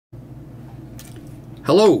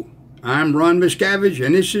Hello, I'm Ron Miscavige,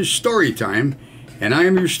 and this is Story Time, and I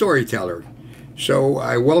am your storyteller. So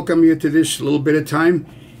I welcome you to this little bit of time,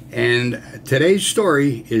 and today's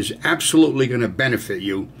story is absolutely going to benefit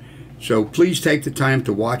you. So please take the time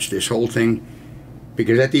to watch this whole thing,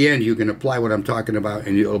 because at the end you can apply what I'm talking about,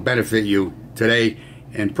 and it'll benefit you today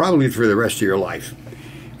and probably for the rest of your life.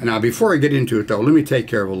 Now, before I get into it, though, let me take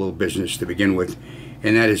care of a little business to begin with,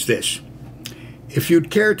 and that is this. If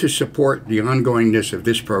you'd care to support the ongoingness of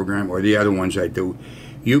this program or the other ones I do,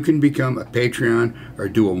 you can become a Patreon or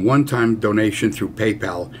do a one-time donation through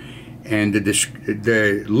PayPal, and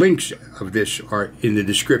the links of this are in the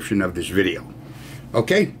description of this video.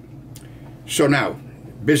 Okay? So now,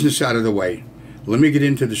 business out of the way, let me get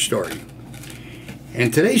into the story.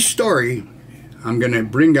 And today's story, I'm going to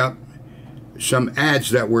bring up some ads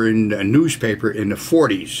that were in a newspaper in the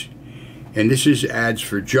 40s. And this is ads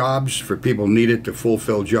for jobs, for people needed to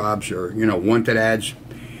fulfill jobs, or, wanted ads.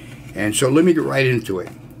 And so let me get right into it.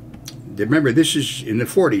 Remember, this is in the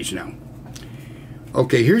 40s now.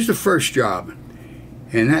 Okay, here's the first job.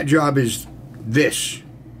 And that job is this.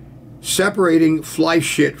 Separating fly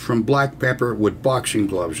shit from black pepper with boxing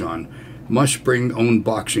gloves on. Must bring own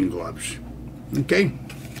boxing gloves. Okay?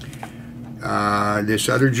 This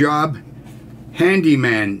other job.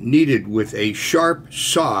 Handyman needed with a sharp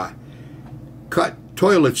saw. Cut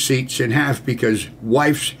toilet seats in half because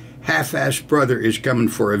wife's half-assed brother is coming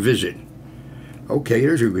for a visit. Okay,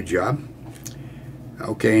 there's a good job.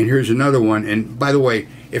 Okay, and here's another one. And by the way,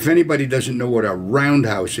 if anybody doesn't know what a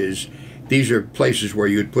roundhouse is, these are places where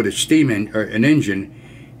you'd put a steam or an engine,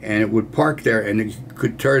 and it would park there and it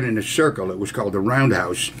could turn in a circle. It was called a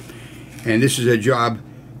roundhouse. And this is a job.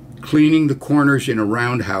 Cleaning the corners in a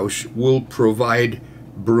roundhouse will provide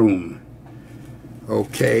broom.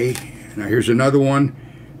 Okay. Now here's another one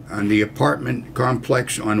on the apartment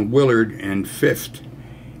complex on Willard and 5th.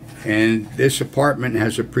 And this apartment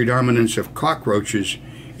has a predominance of cockroaches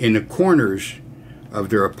in the corners of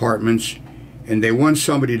their apartments. And they want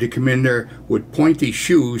somebody to come in there with pointy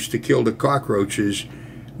shoes to kill the cockroaches.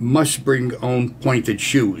 Must bring own pointed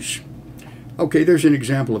shoes. Okay, there's an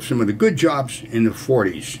example of some of the good jobs in the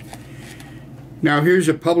 40s. Now here's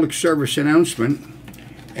a public service announcement.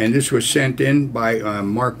 And this was sent in by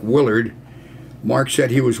Mark Willard. Mark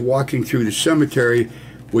said he was walking through the cemetery,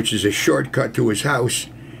 which is a shortcut to his house,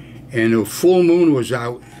 and a full moon was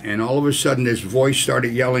out, and all of a sudden this voice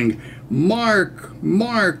started yelling, "Mark,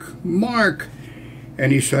 Mark, Mark."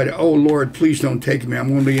 And he said, "Oh Lord, please don't take me.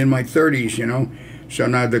 I'm only in my 30s, So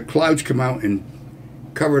now the clouds come out and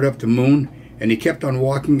covered up the moon, and he kept on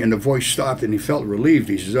walking, and the voice stopped, and he felt relieved.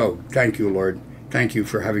 He says, "Oh, thank you, Lord. Thank you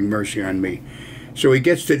for having mercy on me." So he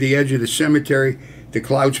gets to the edge of the cemetery. The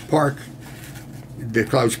clouds part. The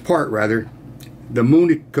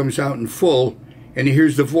moon comes out in full, and he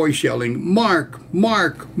hears the voice yelling, "Mark,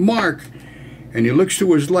 Mark, Mark." And he looks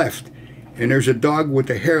to his left, and there's a dog with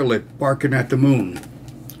a hairlip barking at the moon.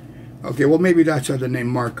 Okay, well, maybe that's how the name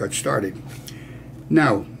Mark got started.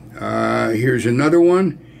 Now, here's another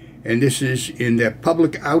one, and this is in the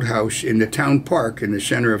public outhouse in the town park in the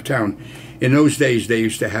center of town. In those days, they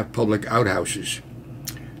used to have public outhouses,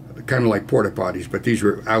 kind of like porta potties, but these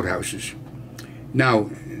were outhouses. Now,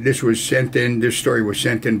 this story was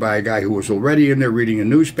sent in by a guy who was already in there reading a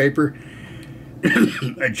newspaper.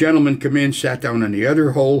 A gentleman came in, sat down on the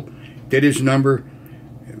other hole, did his number,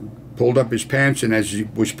 pulled up his pants, and as he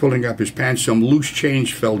was pulling up his pants, some loose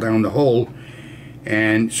change fell down the hole.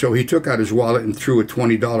 And so he took out his wallet and threw a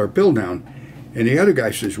 $20 bill down. And the other guy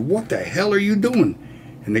says, "What the hell are you doing?"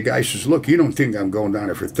 And the guy says, "Look, you don't think I'm going down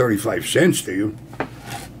there for 35 cents, do you?"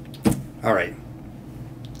 All right.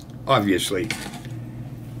 Obviously,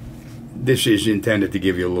 this is intended to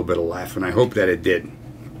give you a little bit of laugh, and I hope that it did.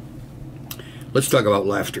 Let's talk about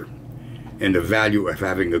laughter and the value of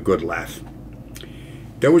having a good laugh.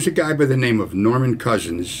 There was a guy by the name of Norman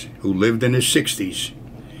Cousins who lived in his 60s,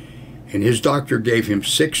 and his doctor gave him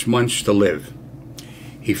 6 months to live.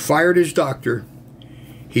 He fired his doctor.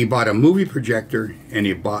 He bought a movie projector, and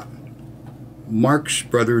he bought Marx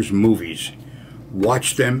Brothers movies.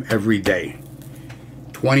 Watched them every day.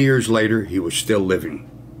 20 years later, he was still living.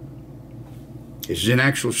 This is an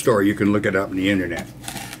actual story. You can look it up on the internet.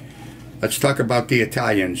 Let's talk about the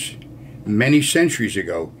Italians. Many centuries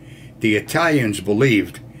ago, the Italians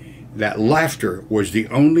believed that laughter was the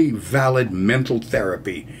only valid mental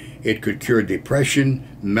therapy. It could cure depression,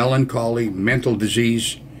 melancholy, mental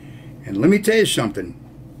disease. And let me tell you something.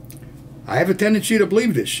 I have a tendency to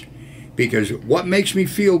believe this, because what makes me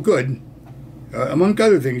feel good, among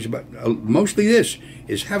other things, but mostly this,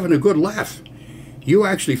 is having a good laugh. you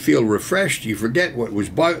actually feel refreshed. You forget what was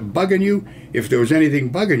bugging you, if there was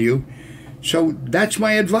anything bugging you. So that's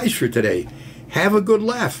my advice for today. Have a good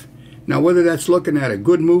laugh. Now, whether that's looking at a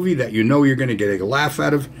good movie that you know you're going to get a laugh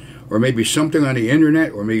out of, or maybe something on the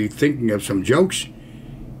internet, or maybe thinking of some jokes,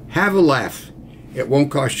 have a laugh. It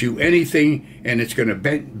won't cost you anything, and it's going to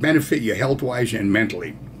benefit you health-wise and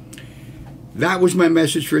mentally. That was my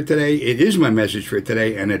message for today. It is my message for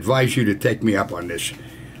today, and I advise you to take me up on this.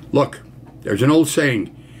 Look, there's an old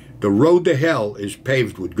saying, the road to hell is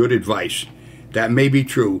paved with good advice. That may be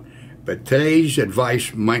true, but today's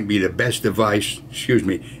advice might be the best advice,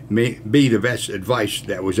 may be the best advice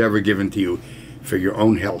that was ever given to you for your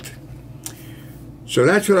own health. So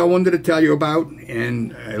that's what I wanted to tell you about,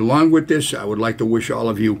 and along with this, I would like to wish all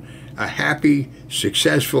of you a happy,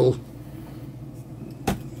 successful,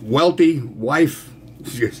 wealthy wife.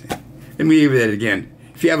 Let me leave that again.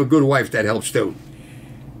 If you have a good wife, that helps too.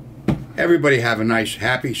 Everybody have a nice,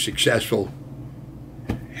 happy, successful,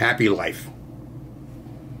 happy life.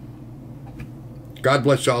 God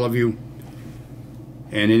bless all of you.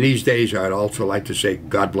 And in these days, I'd also like to say,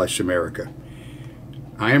 God bless America.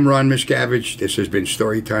 I am Ron Miscavige. This has been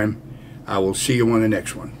Story Time. I will see you on the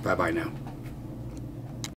next one. Bye-bye now.